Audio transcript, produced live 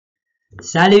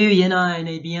Salut Yanine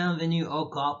et bienvenue au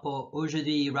corpo.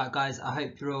 Aujourd'hui, right guys, I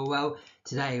hope you're all well.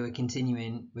 Today we're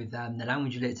continuing with the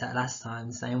language we looked at last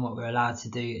time, saying what we're allowed to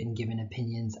do and giving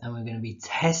opinions, and we're going to be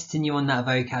testing you on that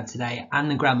vocab today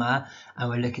and the grammar, and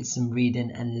we'll look at some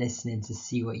reading and listening to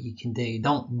see what you can do.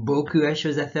 Donc, beaucoup de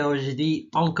choses à faire aujourd'hui.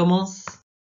 On commence.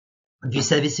 Vous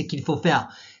savez ce qu'il faut faire.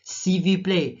 S'il vous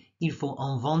plaît, il faut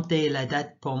inventer la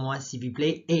date pour moi, s'il vous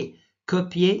plaît, et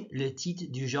copier le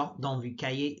titre du genre dans vos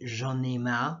cahiers. J'en ai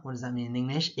marre. What does that mean in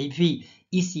English? Et puis,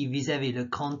 ici, vous avez le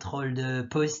contrôle de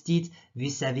post-it. Vous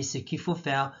savez ce qu'il faut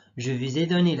faire. Je vous ai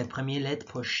donné la première lettre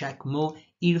pour chaque mot.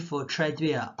 Il faut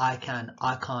traduire I can,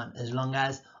 I can't, as long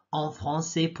as. En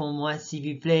français pour moi,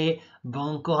 s'il vous plaît.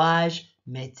 Bon courage.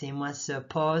 Mettez-moi sur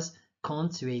pause. Quand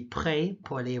tu es prêt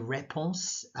pour les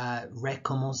réponses,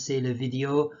 recommencer la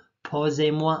vidéo.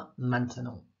 Posez-moi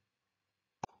maintenant.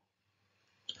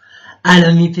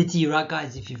 Alors, mes petits, right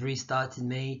guys, if you've restarted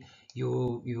me,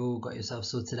 you've all got yourself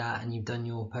sorted out and you've done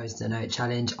your post-it note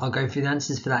challenge. I'll go through the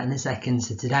answers for that in a second.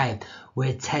 So today,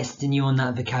 we're testing you on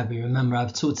that vocabulary. Remember,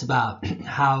 I've talked about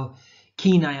how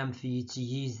keen I am for you to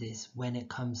use this when it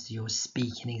comes to your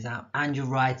speaking exam and your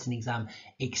writing exam,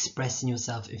 expressing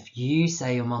yourself. If you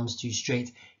say your mum's too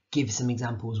strict, give some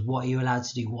examples. What are you allowed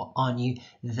to do? What aren't you?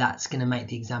 That's going to make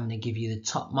the examiner give you the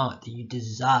top mark that you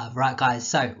deserve. Right, guys?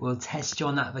 So we'll test you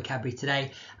on that vocabulary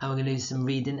today, and we're going to do some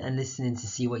reading and listening to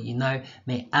see what you know.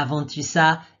 Mais avant tout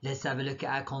ça, let's have a look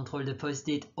at our control de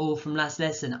post-it. All from last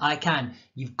lesson. I can.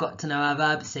 You've got to know our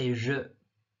verb. C'est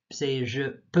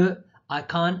je peux. I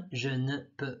can't. Je ne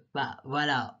peux pas.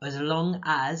 Voilà. As long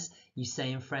as you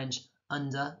say in French,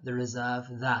 under the reserve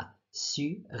that.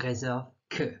 Sous réserve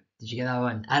que. Did you get that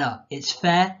one? Alors, it's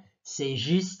fair, c'est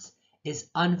juste. It's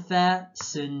unfair,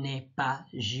 ce n'est pas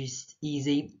juste.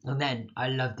 Easy. And then, I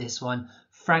love this one.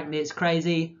 Frankly, it's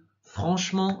crazy.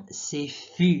 Franchement, c'est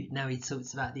fou. Now he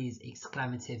talks about these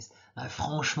exclamatives. Like,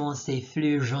 franchement, c'est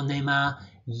fou. J'en ai marre.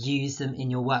 Use them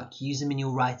in your work. Use them in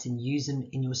your writing. Use them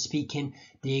in your speaking.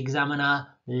 The examiner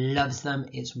loves them.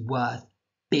 It's worth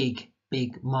big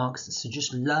marks. So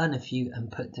just learn a few and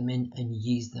put them in and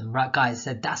use them. Right, guys,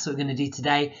 so that's what we're going to do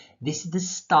today. This is the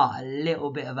start, a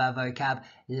little bit of our vocab.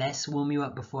 Let's warm you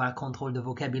up before our contrôle de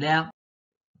vocabulaire.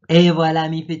 Et voilà,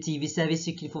 mes petits, vous savez ce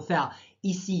qu'il faut faire.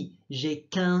 Ici, j'ai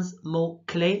 15 mots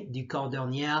clés du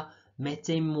cordonnier.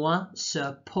 Mettez-moi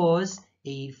sur pause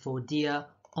et il faut dire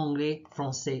anglais,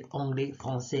 français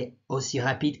aussi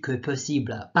rapide que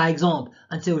possible. Par exemple,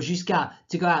 until, jusqu'à,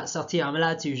 to go out, sortir, I'm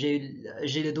allowed to,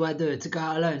 j'ai le droit de, to go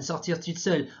out alone, sortir toute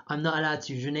seule, I'm not allowed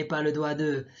to, je n'ai pas le droit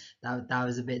de. That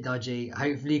was a bit dodgy.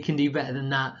 Hopefully you can do better than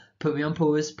that. Put me on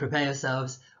pause, prepare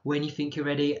yourselves. When you think you're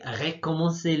ready,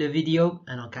 recommencez le vidéo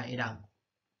and I'll count you down.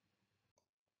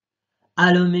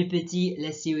 Alors mes petits,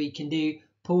 let's see what you can do.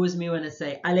 Pause me when I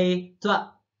say, allez,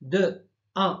 3, 2,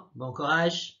 1, bon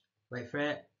courage. Wait for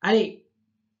it. Allez!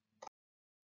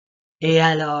 Et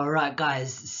alors, right guys,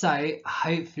 so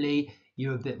hopefully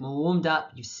you're a bit more warmed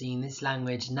up, you've seen this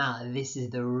language. Now, this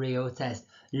is the real test.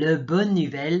 Le bonne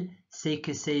nouvelle, c'est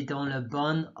que c'est dans le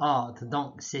bon ordre.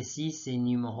 Donc, ceci, c'est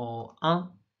numéro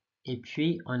 1. Et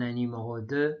puis, on a numéro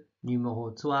 2, numéro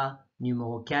 3,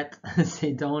 numéro 4.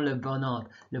 C'est dans le bon ordre.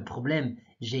 Le problème,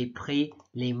 j'ai pris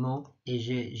les mots et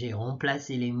j'ai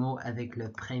remplacé les mots avec le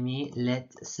premier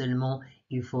lettre seulement.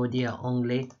 Il faut dire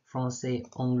anglais, français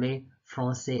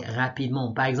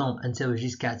rapidement. Par exemple, until,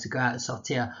 jusqu'à, to go out,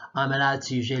 sortir. I'm allowed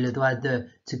to, j'ai le droit de.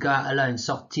 To go out alone,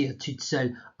 sortir toute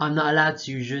seule. I'm not allowed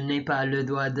to, je n'ai pas le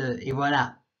droit de. Et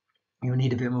voilà. You'll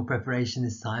need a bit more preparation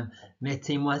this time.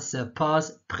 Mettez-moi sur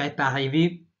pause,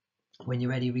 préparez-vous. When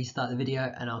you're ready, restart the video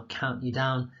and I'll count you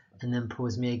down and then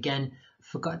pause me again.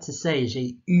 Forgot to say,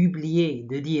 j'ai oublié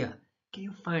de dire, get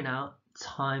your phone out,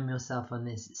 time yourself on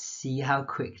this, see how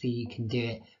quickly you can do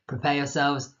it. Prepare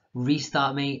yourselves,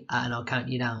 restart me and I'll count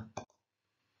you down.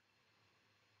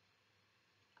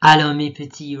 Alors mes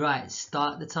petits, right,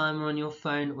 start the timer on your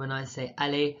phone when I say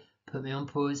allez, put me on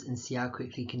pause and see how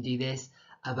quickly you can do this.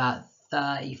 About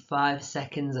 35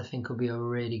 seconds I think will be a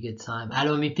really good time.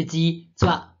 Alors mes petits,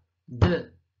 3,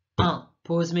 2, 1,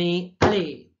 pause me,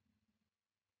 allez.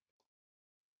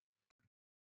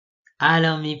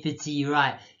 Alors mes petits,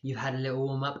 right, you've had a little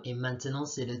warm-up et maintenant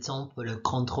c'est le temps pour le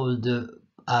contrôle de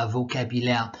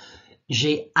vocabulaire.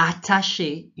 J'ai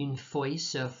attaché une feuille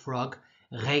sur Frog.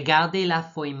 Regardez la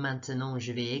feuille maintenant,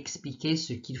 je vais expliquer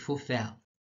ce qu'il faut faire.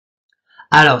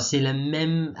 Alors, c'est la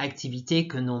même activité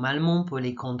que normalement pour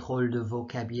les contrôles de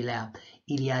vocabulaire.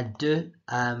 Il y a deux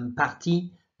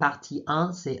parties. Partie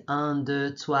 1, c'est 1,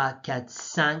 2, 3, 4,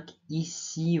 5.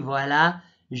 Ici, voilà,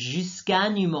 jusqu'à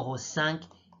numéro 5.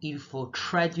 Il faut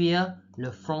traduire le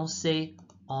français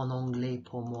en anglais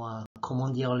pour moi. Comment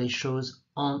dire les choses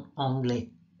en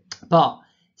anglais. Pas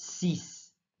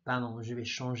 6, pardon, je vais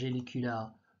changer les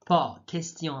couleurs. Pas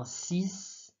question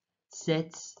 6,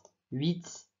 7,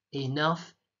 8 et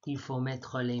 9. Il faut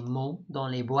mettre les mots dans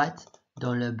les boîtes,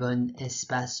 dans le bon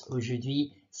espace.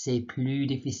 Aujourd'hui, c'est plus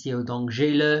difficile. Donc,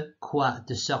 j'ai le quoi,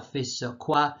 de surfer sur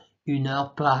quoi, une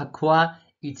heure par quoi.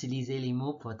 Utilisez les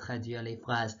mots pour traduire les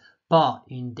phrases. Pas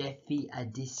une défi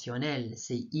additionnel.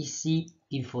 C'est ici,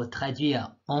 il faut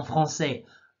traduire en français.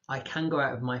 I can go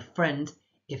out with my friend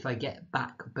if I get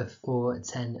back before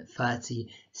 10:30.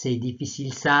 C'est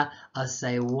difficile ça. I'll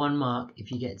say 1 mark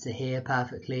if you get to here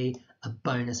perfectly, a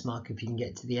bonus mark if you can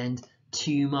get to the end.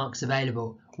 2 marks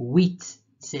available. 8,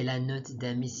 c'est la note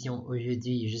d'admission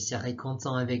aujourd'hui. Je serai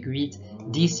content avec 8.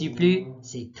 10 ou plus,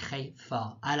 c'est très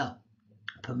fort. Alors,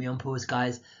 put me on pause,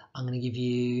 guys. I'm going to give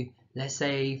you, let's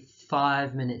say,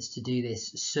 5 minutes to do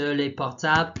this. Sur les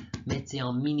portables, mettez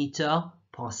en minuteur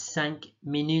pour 5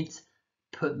 minutes.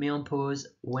 Put me on pause.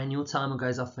 When your timer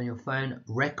goes off on your phone,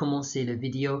 recommencez la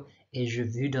vidéo et je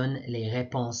vous donne les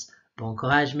réponses. Bon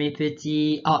courage, mes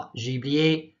petits. Oh, j'ai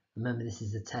oublié. Remember, this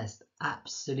is a test.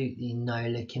 Absolutely no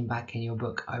looking back in your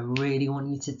book. I really want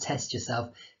you to test yourself.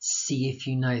 See if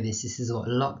you know this. This is what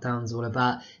lockdown's all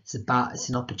about. It's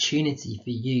an opportunity for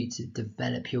you to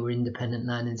develop your independent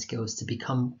learning skills, to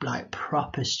become like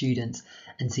proper students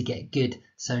and to get good.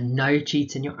 So no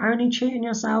cheating. You're only cheating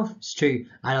yourself. It's true.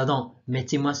 Alors donc,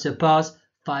 mettez-moi sur pause.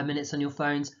 5 minutes on your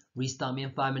phones. Restart me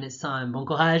in 5 minutes time. Bon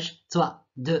courage. 3,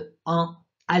 2, 1.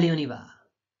 Allez, on y va.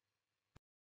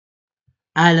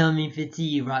 Hello, my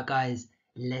petits. Right, guys,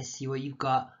 let's see what you've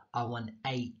got. I want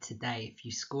 8 today. If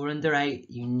you score under 8,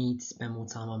 you need to spend more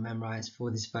time on memorize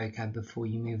for this vocab before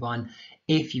you move on.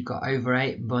 If you've got over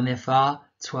 8, bon effort.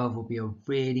 12 will be a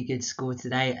really good score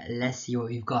today. Let's see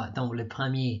what you've got. Donc, le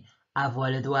premier, avoir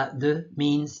le droit de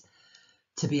means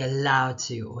to be allowed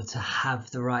to or to have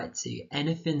the right to.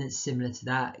 Anything that's similar to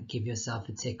that, give yourself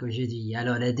a tick aujourd'hui.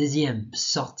 Alors, le deuxième,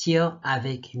 sortir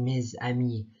avec mes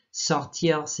amis.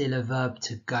 Sortir, c'est le verb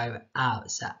to go out.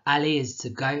 So, aller is to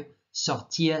go.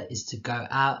 Sortir is to go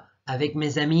out. Avec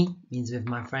mes amis means with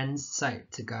my friends. So,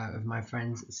 to go out with my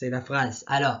friends, c'est la phrase.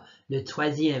 Alors, le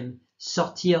troisième,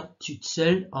 sortir toute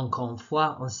seule. Encore une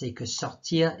fois, on sait que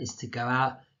sortir is to go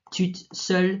out. Toute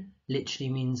seule literally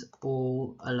means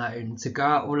all alone. To go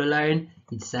out all alone,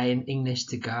 you'd say in English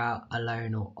to go out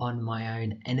alone or on my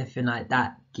own. Anything like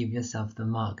that, give yourself the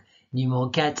mark.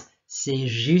 Numéro 4, c'est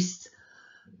juste.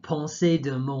 Pensez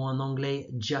de mots en anglais,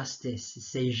 justice.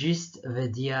 C'est juste veut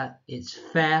dire it's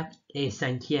fair. Et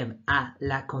cinquième, à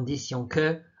la condition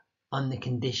que, on the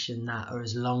condition that, or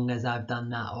as long as I've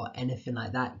done that, or anything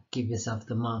like that, give yourself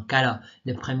the mark. Alors,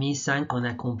 le premier 5, on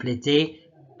a complété.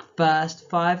 First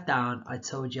 5 down, I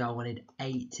told you I wanted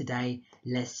 8 today.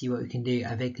 Let's see what we can do.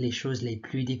 Avec les choses les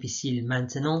plus difficiles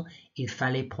maintenant, il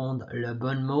fallait prendre le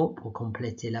bon mot pour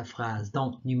compléter la phrase.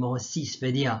 Donc, numéro 6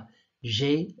 veut dire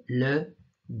j'ai le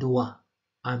droit,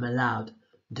 I'm allowed,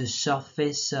 de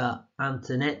surfer sur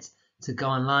Internet, to go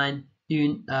online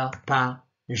 1 heure par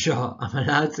jour. I'm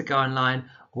allowed to go online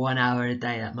 1 hour a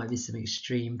day. That might be some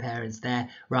extreme parents there.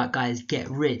 Right, guys, get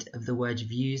rid of the words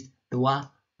you've used.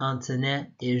 Droit,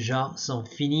 Internet et genre sont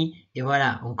finis. Et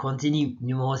voilà, on continue.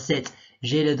 Numéro 7,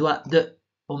 j'ai le droit de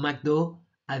au McDo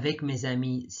avec mes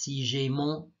amis. Si j'ai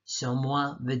mon sur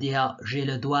moi, veut dire j'ai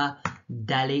le droit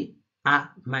d'aller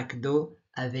à McDo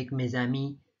avec mes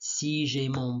amis si j'ai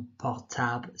mon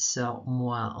portable sur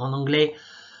moi. En anglais,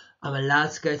 I'm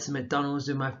allowed to go to McDonald's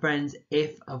with my friends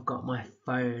if I've got my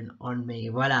phone on me.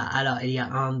 Voilà, alors il y a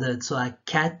 1, 2, 3,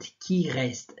 4 qui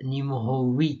restent. Numéro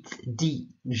 8 dit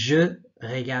je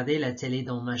regarder la télé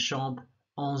dans ma chambre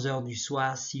 11 heures du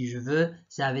soir si je veux.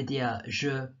 Ça veut dire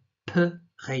je peux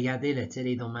regarder la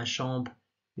télé dans ma chambre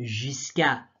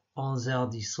jusqu'à 11 heures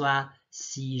du soir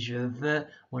si je veux.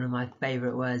 One of my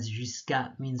favorite words,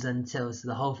 jusqu'à, means until. So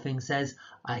the whole thing says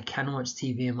I can watch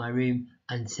TV in my room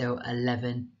until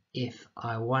 11 if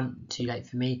I want. Too late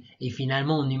for me. Et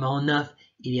finalement, au numéro 9,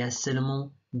 il y a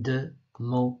seulement 2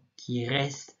 mots qui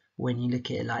restent. When you look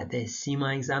at it like this, see,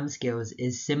 my exam skills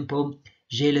is simple.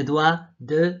 J'ai le droit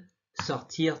de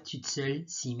sortir toute seule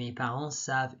si mes parents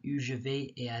savent où je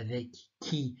vais et avec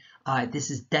qui. Alright, this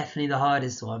is definitely the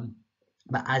hardest one.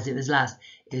 But as it was last,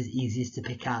 it was easiest to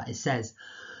pick out. It says,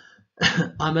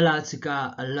 I'm allowed to go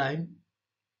out alone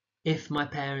if my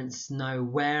parents know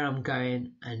where I'm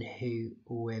going and who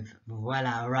with.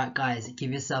 Voila. Alright, guys,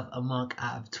 give yourself a mark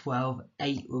out of 12.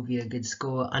 8 will be a good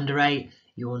score. Under 8,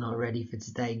 you're not ready for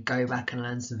today. Go back and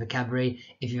learn some vocabulary.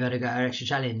 If you've had to go an extra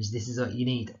challenge, this is what you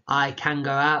need. I can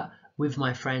go out with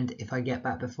my friend if I get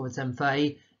back before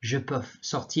 10:30. Je peux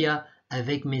sortir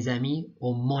avec mes amis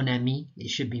ou mon ami. It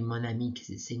should be mon ami because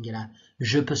it's singular.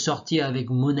 Je peux sortir avec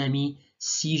mon ami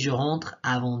si je rentre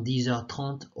avant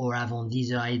 10h30 ou avant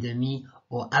 10h30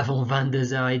 ou avant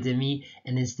 22h30.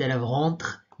 And instead of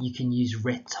rentre, you can use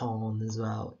return as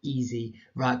well. Easy.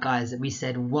 Right, guys, we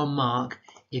said 1 mark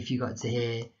if you got to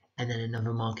here, and then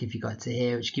another mark if you got to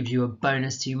here, which gives you a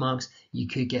bonus 2 marks. You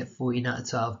could get 14 out of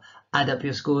 12. Add up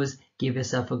your scores. Give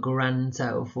yourself a grand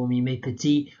total for me, mes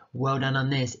petits. Well done on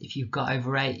this. If you've got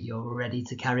over 8, you're ready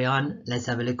to carry on. Let's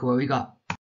have a look at what we got.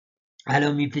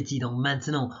 Alors, mes petits, donc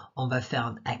maintenant, on va faire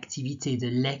une activité de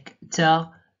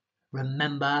lecteur.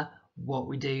 Remember what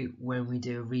we do when we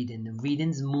do a reading. The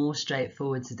reading's more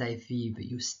straightforward today for you, but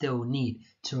you still need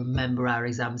to remember our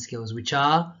exam skills, which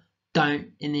are: don't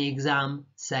in the exam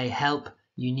say help.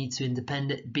 You need to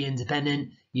be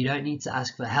independent. You don't need to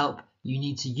ask for help. You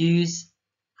need to use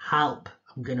help.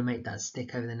 I'm going to make that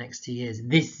stick over the next 2 years.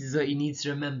 This is what you need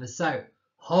to remember. So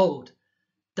hold.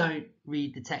 Don't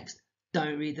read the text.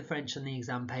 Don't read the French on the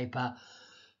exam paper.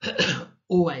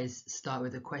 Always start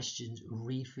with the questions.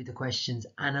 Read through the questions.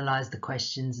 Analyze the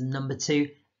questions. And number 2,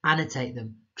 annotate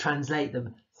them. Translate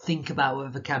them. Think about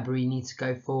what vocabulary you need to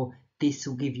go for. This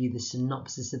will give you the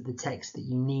synopsis of the text that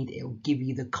you need. It will give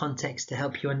you the context to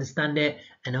help you understand it.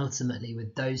 And ultimately,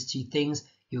 with those 2 things,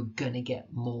 you're going to get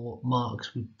more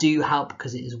marks. We do help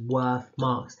because it is worth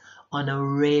marks. On a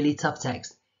really tough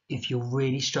text, if you're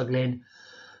really struggling,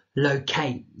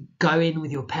 locate, go in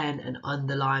with your pen and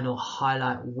underline or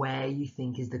highlight where you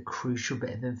think is the crucial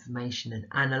bit of information and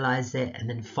analyze it. And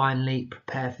then finally,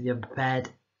 prepare for the unprepared.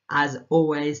 As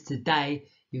always, today,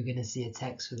 you're going to see a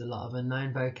text with a lot of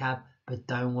unknown vocab, but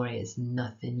don't worry, it's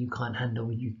nothing you can't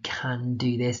handle. You can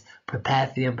do this. Prepare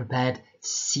for the unprepared.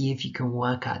 See if you can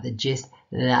work out the gist.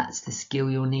 That's the skill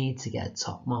you'll need to get a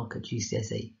top mark at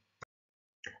GCSE.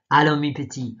 Alors, mes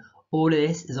petits, all of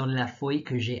this is on la feuille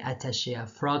que j'ai attachée à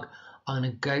Frog. I'm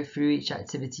going to go through each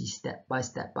activity step by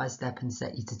step and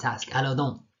set you to task. Alors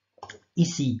donc,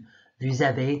 ici, vous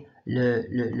avez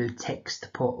le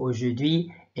texte pour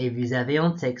aujourd'hui et vous avez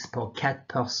un texte pour 4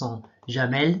 personnes.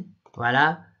 Jamel,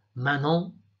 voilà.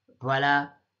 Manon,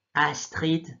 voilà.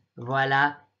 Astrid,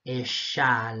 voilà. Et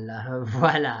Charles,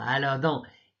 voilà. Alors donc,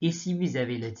 ici, vous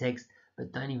avez le texte.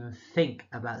 But don't even think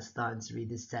about starting to read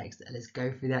this text. Let's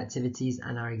go through the activities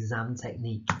and our exam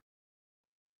technique.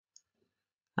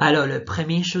 Alors, la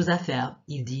première chose à faire,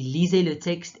 il dit lisez le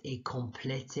texte et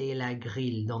complétez la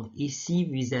grille. Donc ici,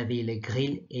 vous avez le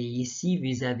grille et ici,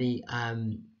 vous avez,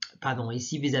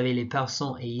 ici, vous avez les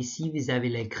personnes et ici, vous avez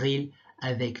la grille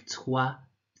avec 3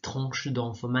 tranches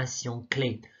d'informations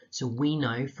clés. So we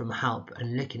know from help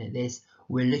and looking at this,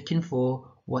 we're looking for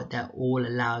what they're all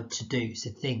allowed to do. So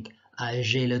think,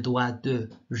 j'ai le droit de,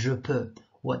 je peux.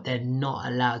 What they're not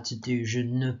allowed to do, je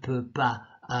ne peux pas.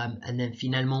 And then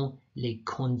finalement, les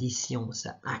conditions.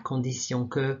 So à condition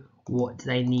que, what do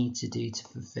they need to do to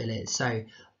fulfill it? So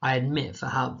I admit for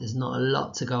help, there's not a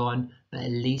lot to go on, but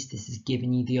at least this is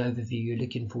giving you the overview. You're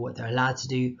looking for what they're allowed to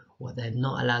do, what they're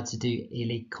not allowed to do, et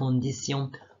les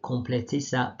conditions. Complétez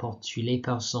ça pour toutes les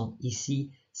personnes.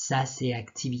 Ici, ça c'est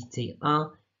activité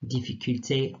 1,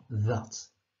 difficulté 20.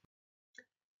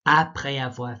 Après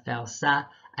avoir fait ça,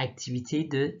 activité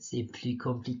 2, c'est plus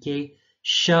compliqué.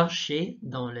 Cherchez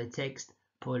dans le texte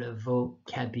pour le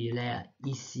vocabulaire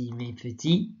ici, mes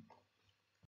petits.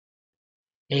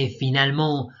 Et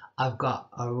finalement, I've got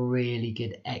a really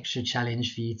good extra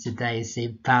challenge for you today. C'est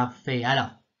parfait. Alors,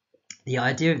 the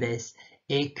idea of this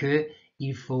est que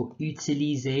il faut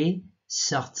utiliser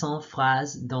certaines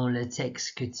phrases dans le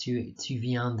texte que tu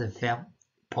viens de faire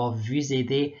pour vous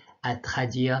aider à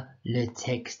traduire le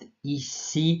texte.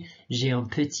 Ici, j'ai un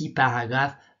petit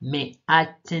paragraphe, mais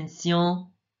attention,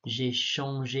 j'ai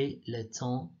changé le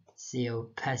temps. C'est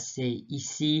au passé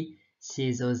ici.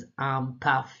 C'est aux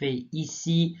imparfaits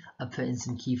ici. I put in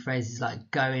some key phrases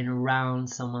like going around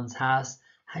someone's house.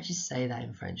 How do you say that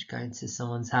in French? Going to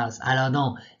someone's house. Alors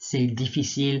non, c'est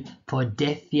difficile. Pour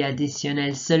défi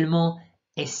additionnel seulement,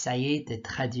 essayez de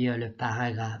traduire le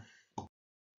paragraphe.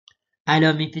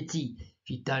 Alors mes petits, if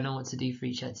you don't know what to do for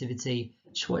each activity,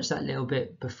 just watch that little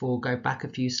bit before, go back a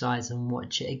few slides and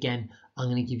watch it again. I'm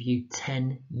going to give you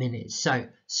 10 minutes. So,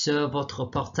 sur votre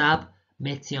portable,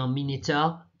 mettez un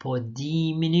minuteur pour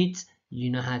 10 minutes.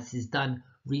 You know how this is done.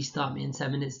 Restart me in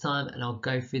 10 minutes time and I'll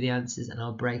go through the answers and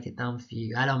I'll break it down for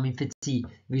you. Alors mes petits,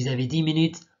 vous avez 10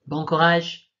 minutes. Bon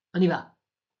courage, on y va.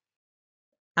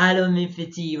 Hello mes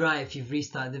petits, right, if you've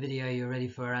restarted the video, you're ready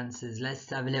for our answers. Let's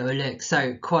have a little look.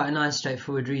 So quite a nice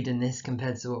straightforward reading this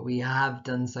compared to what we have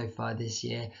done so far this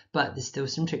year, but there's still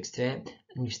some tricks to it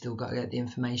and you've still got to get the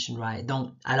information right.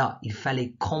 Donc, alors, il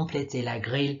fallait compléter la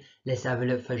grille. Let's have a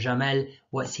look for Jamel.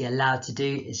 What's he allowed to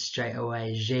do is straight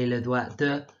away, j'ai le droit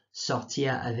de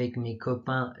sortir avec mes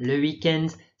copains le week-end.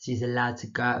 So he's allowed to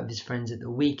go out with his friends at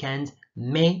the weekend,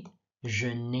 mais je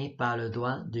n'ai pas le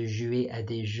droit de jouer à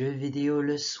des jeux vidéo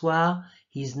le soir.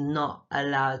 He's not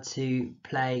allowed to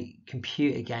play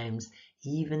computer games.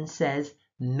 He even says,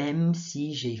 même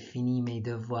si j'ai fini mes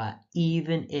devoirs,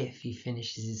 even if he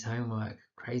finishes his homework.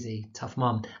 Crazy, tough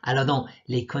mom. Alors donc,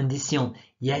 les conditions.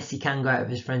 Yes, he can go out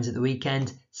with his friends at the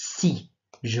weekend. Si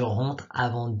je rentre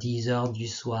avant 10 heures du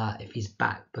soir, if he's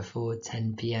back before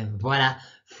 10 p.m. Voilà,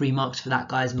 3 marks for that,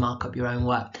 guys. Mark up your own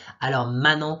work. Alors,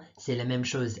 Manon, c'est la même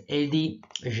chose. Elle dit,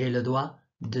 j'ai le droit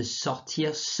de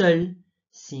sortir seul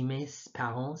si mes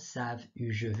parents savent où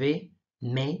je vais,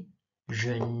 mais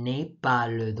je n'ai pas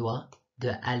le droit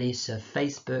d'aller sur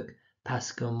Facebook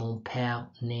parce que mon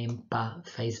père n'aime pas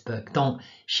Facebook. Donc,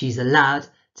 she's allowed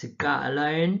to go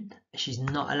alone. She's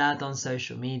not allowed on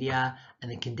social media,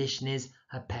 and the condition is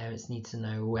her parents need to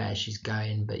know where she's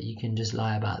going, but you can just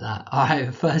lie about that. All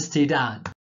right, first two down.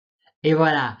 Et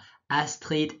voilà,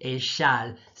 Astrid et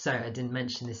Charles. So I didn't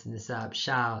mention this in the sub.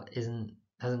 Charles hasn't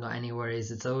got any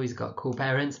worries. It's always got cool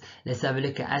parents. Let's have a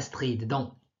look at Astrid.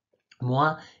 Donc,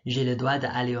 moi, j'ai le droit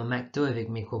d'aller au McDo avec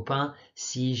mes copains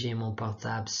si j'ai mon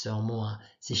portable sur moi.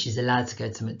 So she's allowed to go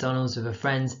to McDonald's with her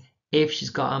friends if she's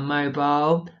got a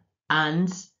mobile, and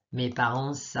mes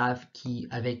parents savent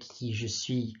avec qui je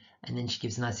suis. And then she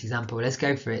gives a nice example. Let's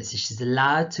go for it. So she's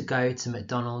allowed to go to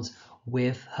McDonald's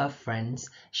with her friends.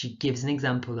 She gives an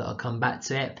example that I'll come back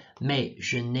to it. Mais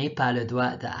je n'ai pas le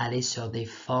droit d'aller sur des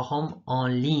forums en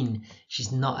ligne.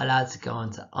 She's not allowed to go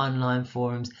onto online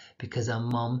forums because her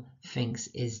mom thinks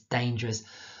it's dangerous.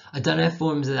 I don't know if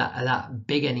forums are that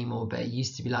big anymore, but it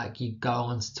used to be like you go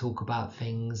on to talk about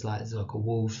things like there's like a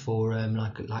Wolves forum,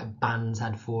 like bands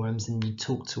had forums, and you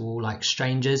talk to all like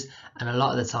strangers, and a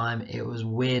lot of the time it was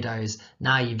weirdos.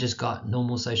 Now you've just got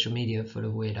normal social media full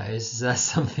of weirdos, so that's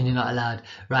something you're not allowed.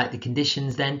 Right, the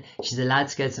conditions then, she's allowed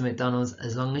to go to McDonald's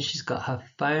as long as she's got her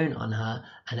phone on her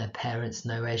and her parents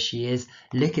know where she is.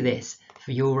 Look at this.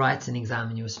 For your writing exam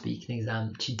and your speaking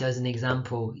exam, she does an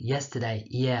example yesterday.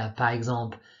 Hier, par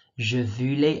exemple, je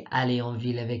voulais aller en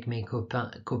ville avec mes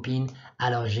copines,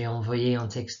 alors j'ai envoyé un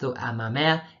texto à ma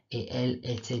mère et elle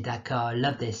était d'accord.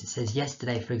 Love this. It says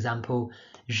yesterday, for example,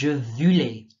 je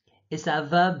voulais. It's a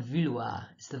verb vouloir.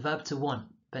 It's the verb to want,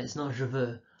 but it's not je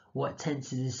veux. What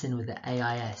tense is this in with the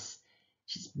AIS?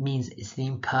 It just means it's the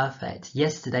imperfect.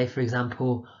 Yesterday, for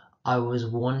example, I was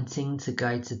wanting to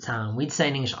go to town. We'd say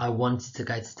in English, I wanted to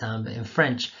go to town, but in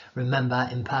French, remember,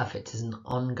 imperfect is an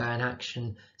ongoing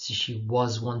action, so she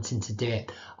was wanting to do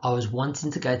it. I was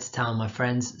wanting to go to town, my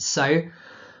friends, so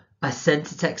I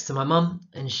sent a text to my mum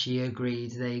and she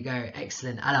agreed. There you go,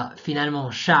 excellent. Alors,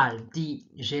 finalement, Charles dit,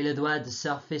 j'ai le droit de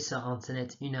surfer sur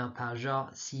Internet 1 heure par jour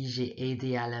si j'ai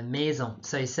aidé à la maison.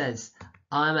 So he says,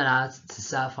 I'm allowed to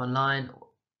surf online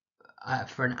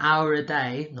for an hour a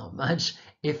day, not much,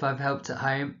 if I've helped at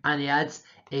home. And he adds,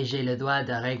 et j'ai le droit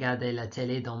de regarder la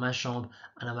télé dans ma chambre,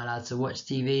 and I'm allowed to watch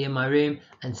TV in my room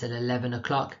until 11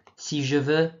 o'clock, si je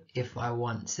veux, if I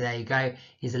want. So there you go.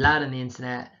 He's allowed on the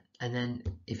internet, and then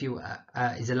if you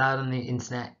he's allowed on the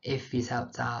internet if he's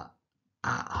helped out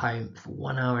at home for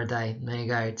 1 hour a day. There you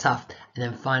go, tough. And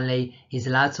then finally, he's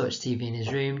allowed to watch TV in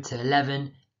his room till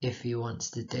 11 if he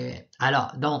wants to do it.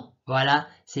 Alors, donc, voilà,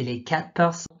 c'est les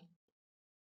 4%.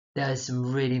 There's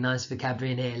some really nice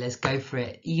vocabulary in here. Let's go for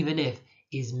it. Even if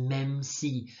is même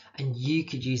si, and you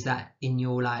could use that in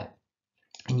your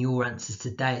answers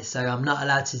today. So I'm not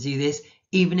allowed to do this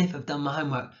even if I've done my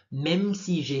homework. Même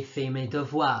si j'ai fait mes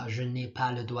devoirs, je n'ai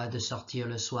pas le droit de sortir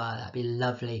le soir. That'd be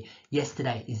lovely.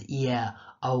 Yesterday is hier.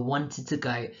 I wanted to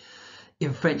go.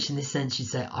 In French, in this sense, you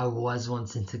say I was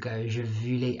wanting to go. Je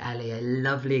voulais aller. A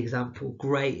lovely example.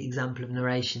 Great example of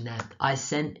narration there. I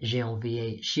sent, j'ai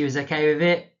envoyé. She was okay with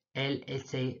it. Elle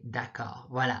était d'accord.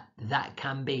 Voilà, that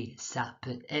can be, ça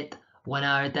peut être 1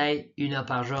 hour a day, 1 heure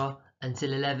par jour,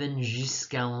 until 11,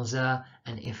 jusqu'à 11 heures,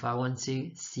 and if I want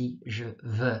to, si je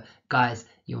veux. Guys,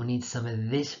 you'll need some of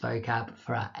this vocab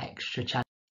for our extra challenge.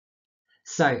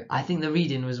 So, I think the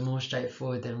reading was more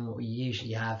straightforward than what we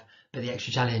usually have, but the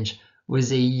extra challenge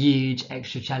was a huge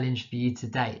extra challenge for you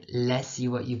today. Let's see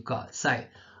what you've got. So,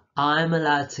 I'm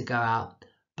allowed to go out,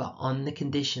 but on the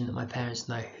condition that my parents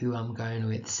know who I'm going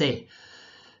with. C'est,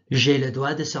 j'ai le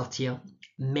droit de sortir,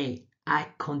 mais à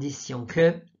condition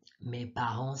que Mes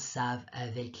parents savent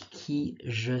avec qui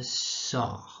je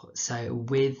sors. So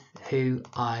with who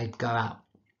I go out.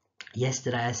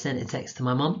 Yesterday I sent a text to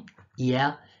my mom.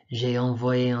 Hier, j'ai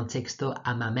envoyé un texto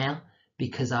à ma mère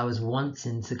because I was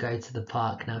wanting to go to the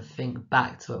park. Now think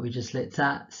back to what we just looked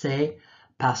at. C'est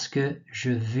parce que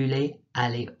je voulais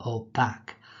aller au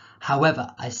parc.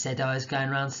 However, I said I was going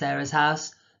around Sarah's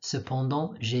house.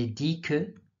 Cependant, j'ai dit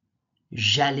que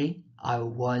j'allais, I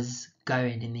was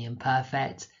going in the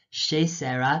imperfect. Chez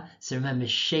Sarah, so remember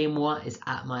chez moi is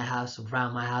at my house or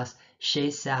around my house.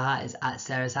 Chez Sarah is at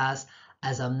Sarah's house,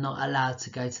 as I'm not allowed to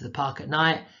go to the park at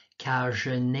night, car je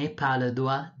n'ai pas le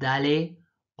droit d'aller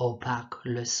au parc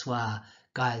le soir.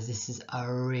 Guys, this is a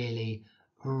really,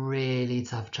 really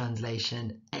tough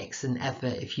translation. Excellent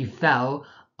effort. If you fell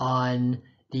on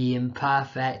the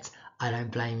imperfect, I don't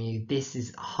blame you. This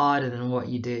is harder than what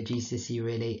you do at GCSE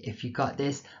really. If you got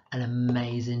this, an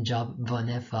amazing job. Bon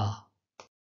effort.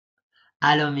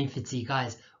 Alors mes petits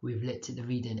guys, we've looked at the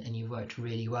reading and you've worked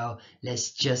really well.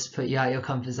 Let's just put you out your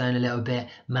comfort zone a little bit.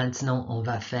 Maintenant, on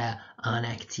va faire une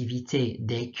activité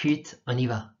d'écoute. On y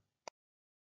va.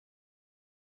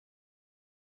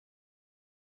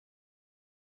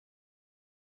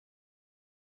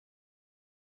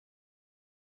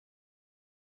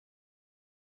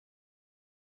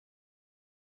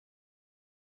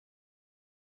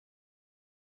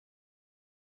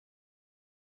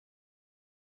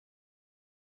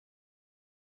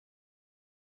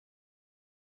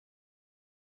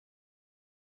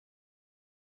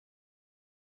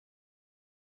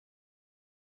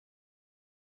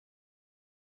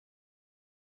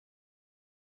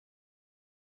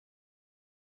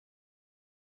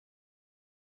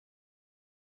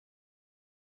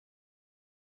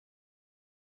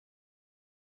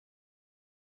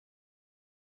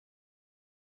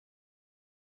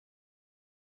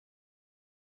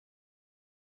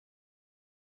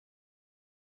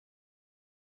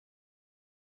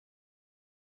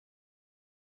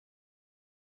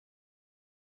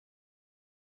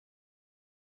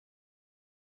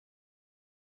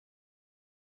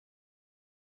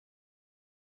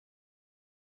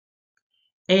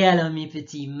 Et alors mes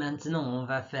petits, maintenant on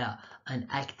va faire une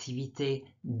activité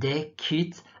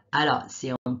d'écoute. Alors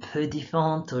c'est un peu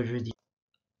différent aujourd'hui.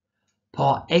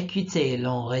 Pour écouter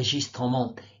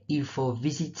l'enregistrement, il faut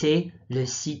visiter le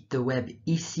site web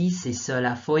ici, c'est sur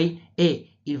la feuille, et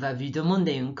il va vous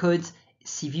demander un code.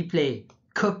 S'il vous plaît,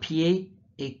 copiez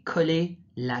et collez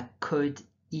la code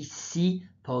ici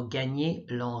pour gagner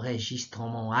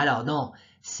l'enregistrement. Alors non,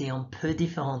 c'est un peu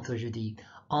différent aujourd'hui.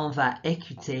 On va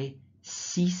écouter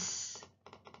 6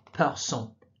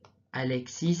 personnes.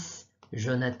 Alexis,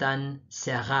 Jonathan,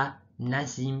 Sarah,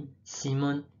 Nazim,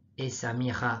 Simon et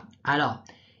Samira. Alors,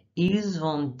 ils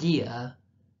vont dire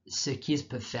ce qu'ils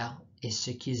peuvent faire et ce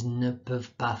qu'ils ne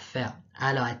peuvent pas faire.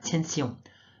 Alors, attention,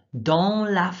 dans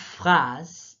la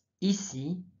phrase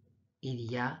ici,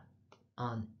 il y a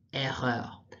une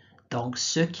erreur. Donc,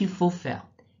 ce qu'il faut faire,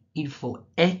 il faut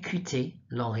écouter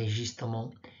l'enregistrement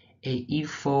et il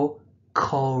faut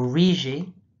corriger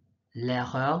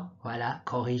l'erreur. Voilà,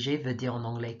 corriger veut dire en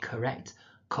anglais correct.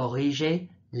 Corriger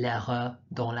l'erreur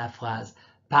dans la phrase.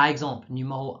 Par exemple,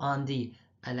 numéro 1 dit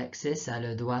Alexis a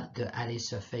le droit d'aller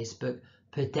sur Facebook.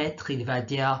 Peut-être il va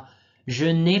dire je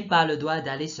n'ai pas le droit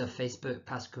d'aller sur Facebook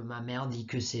parce que ma mère dit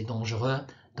que c'est dangereux.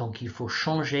 Donc il faut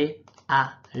changer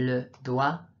a le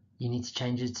droit. You need to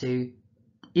change it to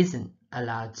isn't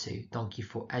allowed to. Donc il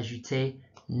faut ajouter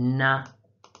n'a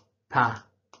pas.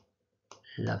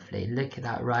 Lovely. Look at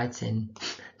that writing.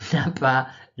 N'a pas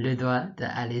le droit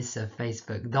d'aller sur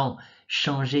Facebook. Donc,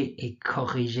 changer et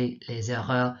corriger les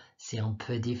erreurs, c'est un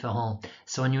peu différent.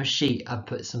 So on your sheet, I've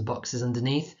put some boxes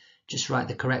underneath. Just write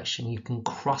the correction. You can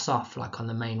cross off like on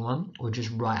the main one or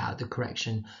just write out the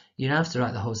correction. You don't have to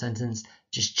write the whole sentence.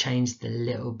 Just change the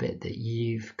little bit that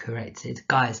you've corrected.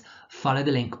 Guys, follow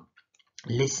the link.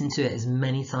 Listen to it as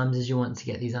many times as you want to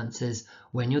get these answers.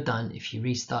 When you're done, if you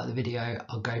restart the video,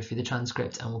 I'll go through the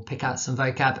transcript and we'll pick out some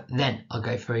vocab, then I'll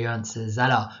go through your answers.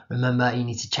 Alors, remember, you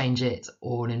need to change it. It's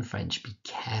all in French. Be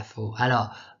careful.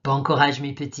 Alors, bon courage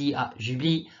mes petits. Ah,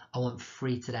 j'oublie, I want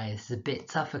 3 today. This is a bit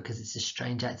tougher because it's a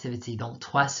strange activity. Donc,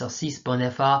 3 sur 6, bon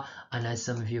effort. I know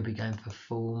some of you will be going for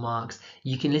full marks.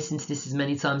 You can listen to this as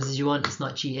many times as you want. It's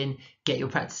not cheating. Get your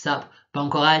practice up.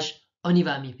 Bon courage. On y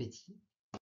va mes petits.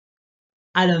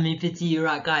 Hello mes petits,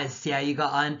 alright guys, see how you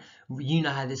got on? You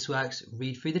know how this works.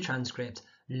 Read through the transcript,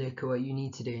 look at what you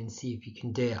need to do and see if you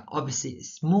can do it. Obviously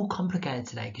it's more complicated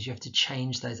today because you have to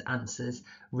change those answers.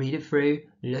 Read it through,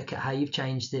 look at how you've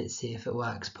changed it, see if it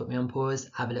works. Put me on pause,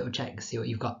 have a little check, see what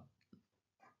you've got.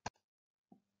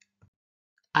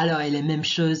 Alors, et les mêmes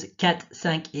choses, 4,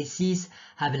 5 et 6.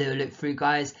 Have a little look through,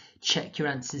 guys. Check your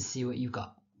answers, see what you've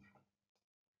got.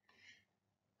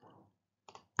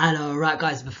 Alors, right,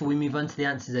 guys, before we move on to the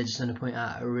answers, I just want to point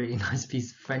out a really nice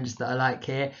piece of French that I like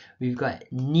here. We've got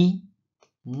ni,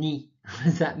 ni. What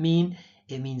does that mean?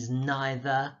 It means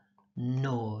neither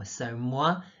nor. So,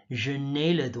 moi, je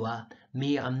n'ai le droit.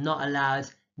 Me, I'm not allowed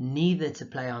neither to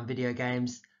play on video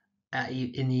games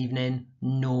in the evening,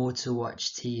 nor to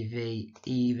watch TV,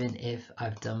 even if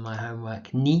I've done my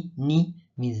homework. Ni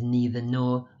means neither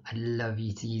nor. I'd love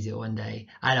you to use it one day.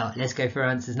 Alors, let's go for our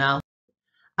answers now.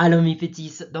 Alors mes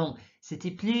petits, donc c'était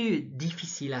plus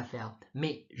difficile à faire,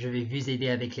 mais je vais vous aider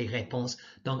avec les réponses.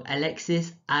 Donc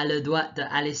Alexis a le droit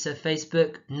d'aller sur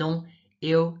Facebook? Non.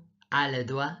 Il a le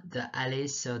droit d'aller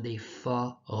sur des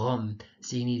forums.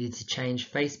 So you needed to change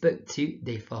Facebook to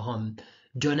des forums.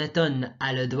 Jonathan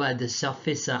a le droit de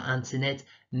surfer sur Internet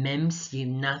même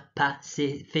s'il n'a pas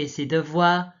fait ses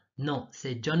devoirs? Non,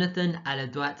 c'est Jonathan a le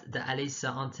droit d'aller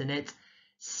sur Internet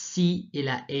si il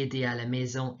a aidé à la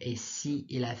maison et si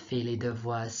il a fait les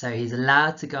devoirs. So he's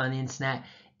allowed to go on the internet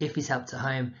if he's helped at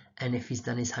home and if he's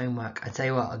done his homework. I tell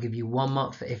you what, I'll give you 1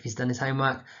 mark for if he's done his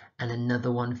homework and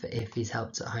another one for if he's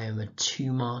helped at home. A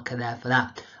 2 marker there for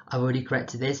that. I've already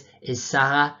corrected this. Is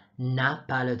Sarah n'a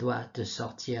pas le droit de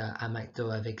sortir à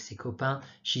McDo avec ses copains.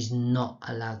 She's not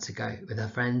allowed to go with her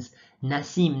friends.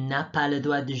 Nassim n'a pas le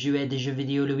droit de jouer des jeux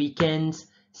vidéo le week-end.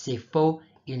 C'est faux.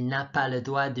 Il n'a pas le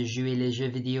droit de jouer les jeux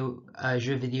vidéo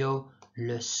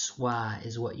le soir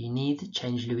is what you need.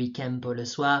 Change le week-end pour le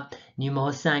soir.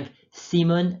 Numéro 5.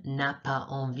 Simon n'a pas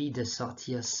envie de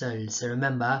sortir seul. So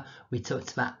remember, we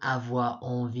talked about avoir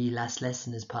envie last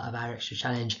lesson as part of our extra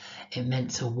challenge. It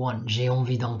meant to want. J'ai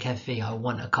envie d'un café. I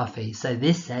want a coffee. So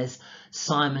this says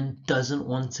Simon doesn't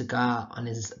want to go out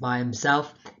by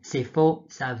himself. C'est faux.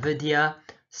 Ça veut dire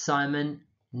Simon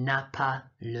n'a pas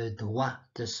le droit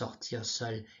de sortir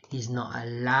seul. He's not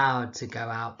allowed to go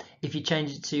out. If you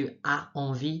change it to a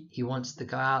envie, he wants to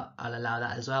go out, I'll allow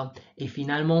that as well. Et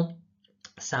finalement,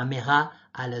 Samira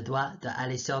a le droit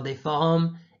d'aller sur des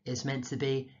forums. It's meant to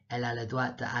be, elle a le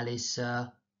droit d'aller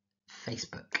sur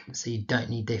Facebook. So you don't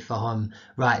need des forums.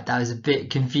 Right, that was a bit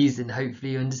confusing.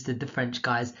 Hopefully you understood the French,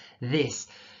 guys. This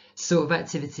sort of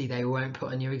activity they won't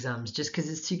put on your exams just because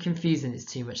it's too confusing, it's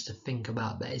too much to think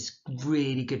about, but it's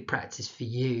really good practice for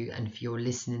you and for your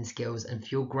listening skills and for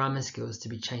your grammar skills to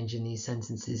be changing these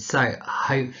sentences. So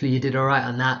hopefully you did all right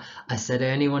on that. I said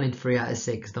I only wanted 3 out of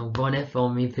 6, donc bon effort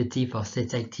mes petits pour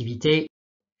cette activité.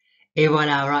 Et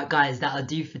voilà, right guys, that'll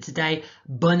do for today.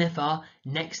 Bon effort.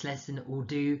 Next lesson we'll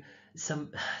do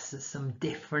some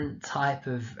different type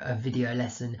of video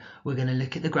lesson. We're going to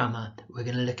look at the grammar, we're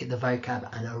going to look at the vocab,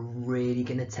 and I'm really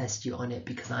going to test you on it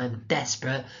because I'm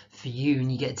desperate for you when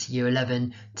you get to year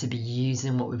 11 to be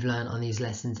using what we've learned on these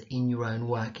lessons in your own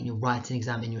work, in your writing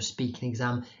exam, in your speaking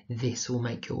exam. This will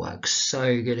make your work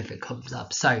so good if it comes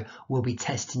up. So we'll be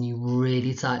testing you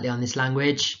really tightly on this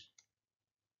language.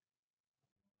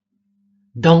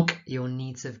 Donc, you'll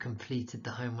need to have completed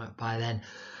the homework by then.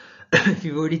 If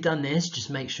you've already done this, just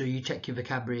make sure you check your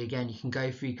vocabulary again. You can go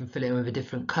through, you can fill it in with a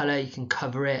different colour, you can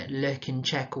cover it, look and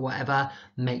check or whatever.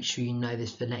 Make sure you know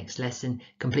this for next lesson.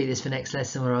 Complete this for next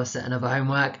lesson where I'll set another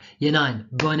homework. Year 9,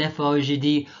 bon effort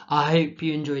aujourd'hui. I hope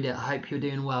you enjoyed it. I hope you're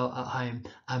doing well at home.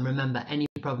 Remember, any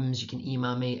problems you can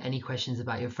email me, any questions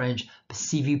about your French,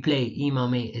 s'il vous plaît, email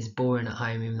me. It's boring at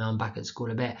home even though I'm back at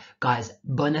school a bit. Guys,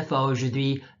 bon effort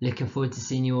aujourd'hui. Looking forward to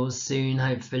seeing you all soon,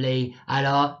 hopefully.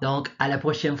 Alors, donc, à la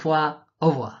prochaine fois. Au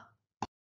revoir.